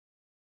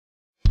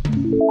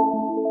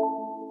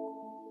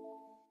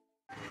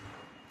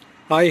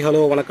Hi, hello,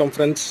 welcome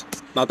friends.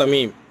 நான்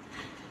Tamim.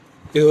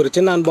 இது ஒரு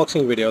சின்ன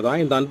அன்பாக்சிங் வீடியோ தான்.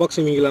 இந்த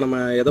அன்பாக்சிங் வீடியோவில் நம்ம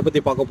எதை பற்றி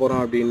பார்க்க போகிறோம்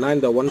அப்படின்னா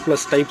இந்த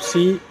OnePlus TypeC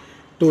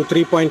to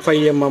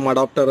 3.5mm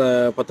அடாப்டரை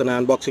பற்றின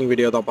அன்பாக்சிங்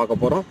வீடியோ தான்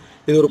பார்க்க போகிறோம்.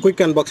 இது ஒரு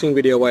குயிக் அன்பாக்சிங்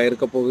வீடியோவாக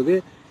இருக்க போகுது.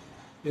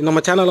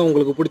 நம்ம சேனலை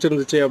உங்களுக்கு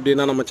பிடிச்சிருந்துச்சு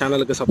அப்படின்னா நம்ம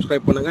சேனலுக்கு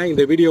சப்ஸ்கிரைப் பண்ணுங்கள்.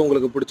 இந்த வீடியோ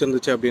உங்களுக்கு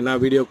பிடிச்சிருந்துச்சு அப்படின்னா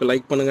வீடியோக்கு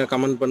லைக் பண்ணுங்கள்,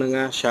 கமெண்ட்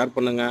பண்ணுங்கள், ஷேர்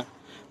பண்ணுங்கள்.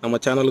 நம்ம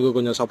சேனலுக்கு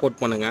கொஞ்சம்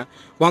சப்போர்ட் பண்ணுங்கள்.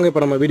 வாங்க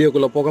இப்போ நம்ம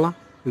வீடியோக்குள்ளே போகலாம்.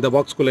 இந்த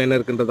பாக்ஸ்குள்ளே என்ன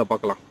இருக்குன்றதை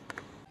பார்க்கலாம்.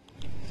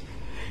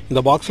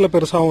 இந்த பாக்ஸில்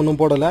பெருசாக ஒன்றும்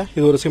போடலை.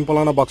 இது ஒரு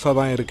சிம்பிளான பாக்ஸாக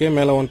தான் இருக்குது.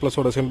 மேலே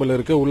OnePlusோட சிம்பிள்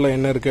இருக்குது. உள்ளே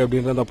என்ன இருக்குது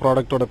அப்படின்ற அந்த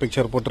ப்ராடக்ட்டோட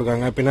பிக்சர்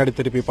போட்டிருக்காங்க. பின்னாடி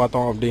திருப்பி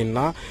பார்த்தோம்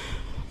அப்படின்னா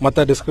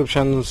மற்ற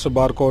டிஸ்கிரிப்ஷன்ஸ்,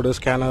 பார்கோடு,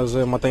 ஸ்கேனர்ஸ்,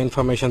 மற்ற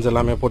இன்ஃபர்மேஷன்ஸ்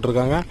எல்லாமே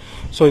போட்டிருக்காங்க.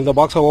 ஸோ இந்த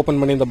பாக்ஸை ஓப்பன்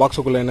பண்ணி இந்த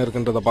பாக்ஸுக்குள்ளே என்ன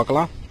இருக்குன்றதை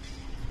பார்க்கலாம்.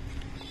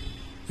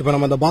 இப்போ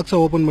நம்ம இந்த பாக்ஸை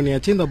ஓப்பன்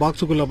பண்ணியாச்சு. இந்த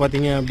பாக்ஸுக்குள்ளே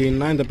பார்த்தீங்க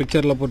அப்படின்னா இந்த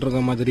பிக்சரில்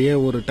போட்டிருக்க மாதிரியே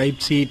ஒரு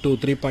TypeC to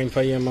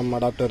 3.5mm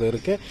அடாப்டர்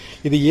இருக்குது.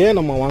 இது ஏன்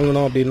நம்ம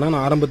வாங்கணும் அப்படின்னா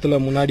நான்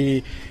ஆரம்பத்தில் முன்னாடி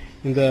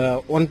இந்த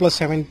OnePlus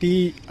 70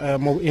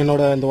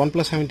 என்னோட இந்த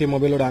OnePlus 70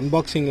 மொபைலோட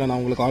அன்பாக்சிங்கில் நான்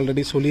உங்களுக்கு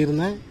ஆல்ரெடி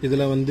சொல்லியிருந்தேன்.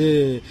 இதில் வந்து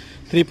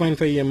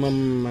 3.5mm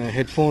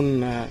ஹெட்ஃபோன்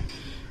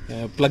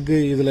ப்ளக்கு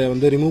இதில்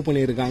வந்து ரிமூவ்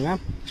பண்ணியிருக்காங்க.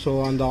 ஸோ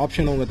அந்த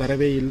ஆப்ஷன் அவங்க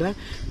தரவே இல்லை.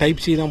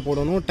 Type-C தான்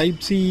போடணும்.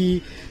 Type-C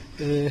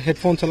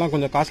ஹெட்ஃபோன்ஸ் எல்லாம்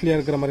கொஞ்சம் காஸ்ட்லியாக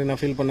இருக்கிற மாதிரி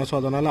நான் ஃபீல் பண்ணேன். ஸோ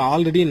அதனால்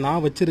ஆல்ரெடி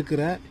நான்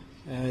வச்சுருக்கிற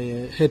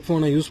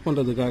ஹெட்ஃபோனை யூஸ்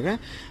பண்ணுறதுக்காக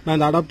நான்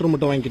இந்த அடாப்டர்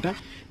மட்டும் வாங்கிக்கிட்டேன்.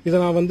 இதை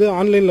நான் வந்து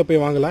ஆன்லைனில்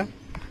போய் வாங்கலை.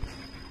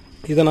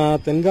 இதை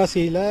நான்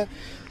தென்காசியில்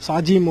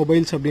சாஜி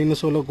மொபைல்ஸ் அப்படின்னு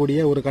சொல்லக்கூடிய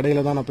ஒரு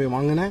கடையில் தான் நான் போய்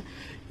வாங்கினேன்.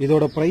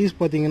 இதோட ப்ரைஸ்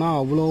பார்த்தீங்கன்னா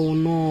அவ்வளோ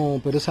ஒன்றும்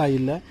பெருசாக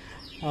இல்லை.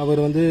 அவர்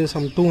வந்து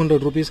சம் 200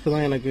 ரூபீஸ்க்கு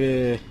தான் எனக்கு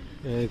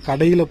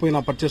கடையில் போய்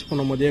நான் பர்ச்சேஸ்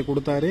பண்ணும் போதே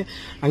கொடுத்தாரு.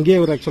 அங்கேயே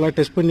அவர் ஆக்சுவலாக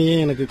டெஸ்ட் பண்ணியே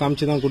எனக்கு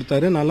காமிச்சு தான்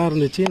கொடுத்தாரு. நல்லா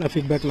இருந்துச்சு. நான்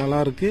ஃபீட்பேக்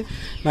நல்லா இருக்குது.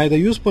 நான் இதை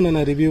யூஸ்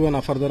பண்ண ரிவ்யூவை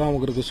நான் ஃபர்தராக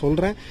உங்களுக்கு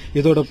சொல்கிறேன்.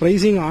 இதோட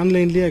ப்ரைஸிங்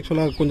ஆன்லைன்லேயே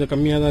ஆக்சுவலாக கொஞ்சம்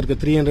கம்மியாக தான்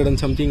இருக்குது. 300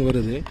 and something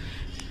வருது.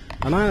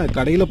 ஆனால்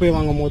கடையில் போய்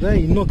வாங்கும் போது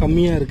இன்னும்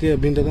கம்மியாக இருக்குது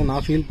அப்படின்றத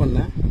நான் ஃபீல்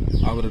பண்ணேன்.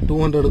 அவர்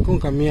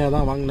 200க்கும் கம்மியாக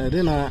தான் வாங்கினார்.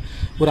 நான்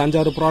ஒரு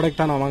 5-6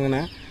 ப்ராடக்டாக நான்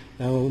வாங்கினேன்.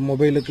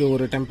 மொபைலுக்கு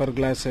ஒரு டெம்பர்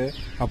கிளாஸு,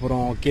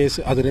 அப்புறம் கேஸ்,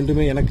 அது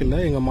ரெண்டுமே எனக்கு இல்லை,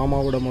 எங்கள்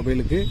மாமாவோட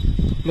மொபைலுக்கு.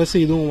 ப்ளஸ்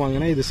இதுவும்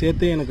வாங்கினேன். இது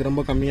சேர்த்து எனக்கு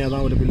ரொம்ப கம்மியாக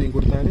தான் ஒரு பில்லிங்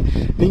கொடுத்தாரு.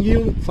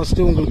 நீங்களும்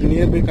ஃபஸ்ட்டு உங்களுக்கு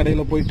நியர்பை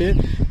கடையில் போயிட்டு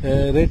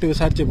ரேட்டு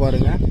விசாரித்து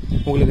பாருங்கள்.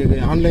 உங்களுக்கு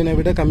ஆன்லைனை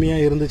விட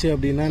கம்மியாக இருந்துச்சு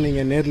அப்படின்னா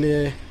நீங்கள்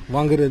நேர்லேயே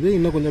வாங்குறது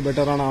இன்னும் கொஞ்சம்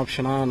பெட்டரான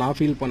ஆப்ஷனாக நான்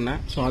ஃபீல்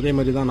பண்ணேன். ஸோ அதே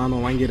மாதிரி தான்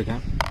நானும்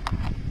வாங்கியிருக்கேன்.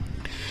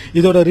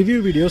 இதோட ரிவ்யூ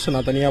வீடியோஸ்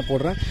நான் தனியாக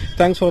போடுறேன்.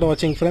 தேங்க்ஸ் ஃபார்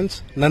வாட்சிங் ஃப்ரெண்ட்ஸ்.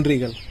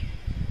 நன்றிகள்.